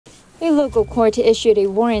A local court issued a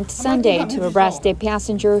warrant Sunday to arrest a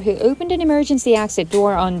passenger who opened an emergency exit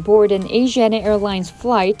door on board an Asiana Airlines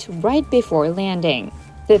flight right before landing.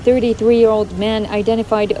 The 33-year-old man,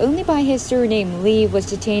 identified only by his surname Lee, was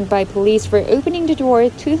detained by police for opening the door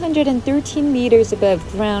 213 meters above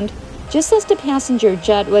ground, just as the passenger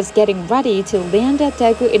jet was getting ready to land at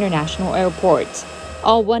Daegu International Airport.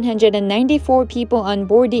 All 194 people on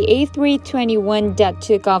board the A321 that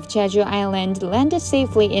took off Jeju Island landed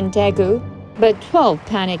safely in Daegu, but 12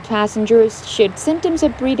 panicked passengers showed symptoms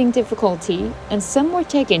of breathing difficulty, and some were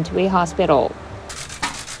taken to a hospital.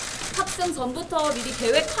 탑승 전부터 미리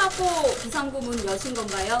계획하고 비상구문 여신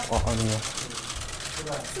건가요? 아니요.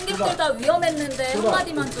 승객들 다 위험했는데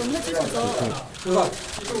한마디만 좀 해주셔서.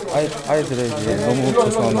 아이들에게 너무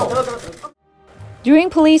죄송합니다.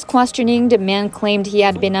 During police questioning, the man claimed he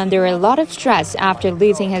had been under a lot of stress after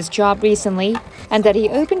losing his job recently, and that he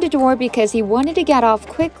opened the door because he wanted to get off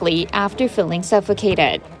quickly after feeling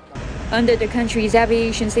suffocated. Under the country's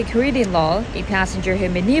aviation security law, a passenger who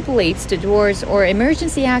manipulates the doors or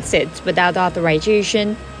emergency exits without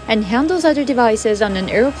authorization and handles other devices on an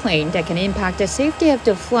airplane that can impact the safety of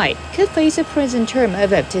the flight could face a prison term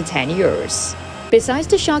of up to 10 years. Besides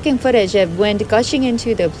the shocking footage of wind gushing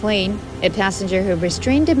into the plane, a passenger who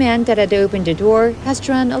restrained the man that had opened the door has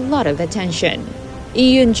drawn a lot of attention.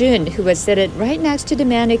 Lee Yoon-jun, who was seated right next to the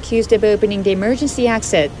man accused of opening the emergency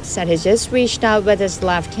exit, said he just reached out with his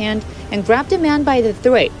left hand and grabbed the man by the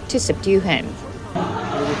throat to subdue him.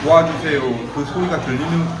 도와주세요. 그 소리가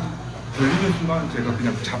들리는 순간 제가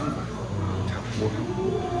그냥 잡은 거예요.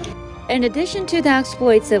 In addition to the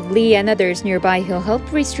exploits of Lee and others nearby who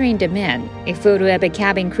helped restrain the man, a photo of a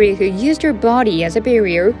cabin crew who used her body as a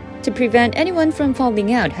barrier to prevent anyone from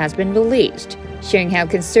falling out has been released, showing how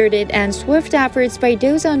concerted and swift efforts by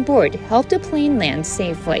those on board helped the plane land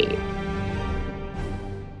safely.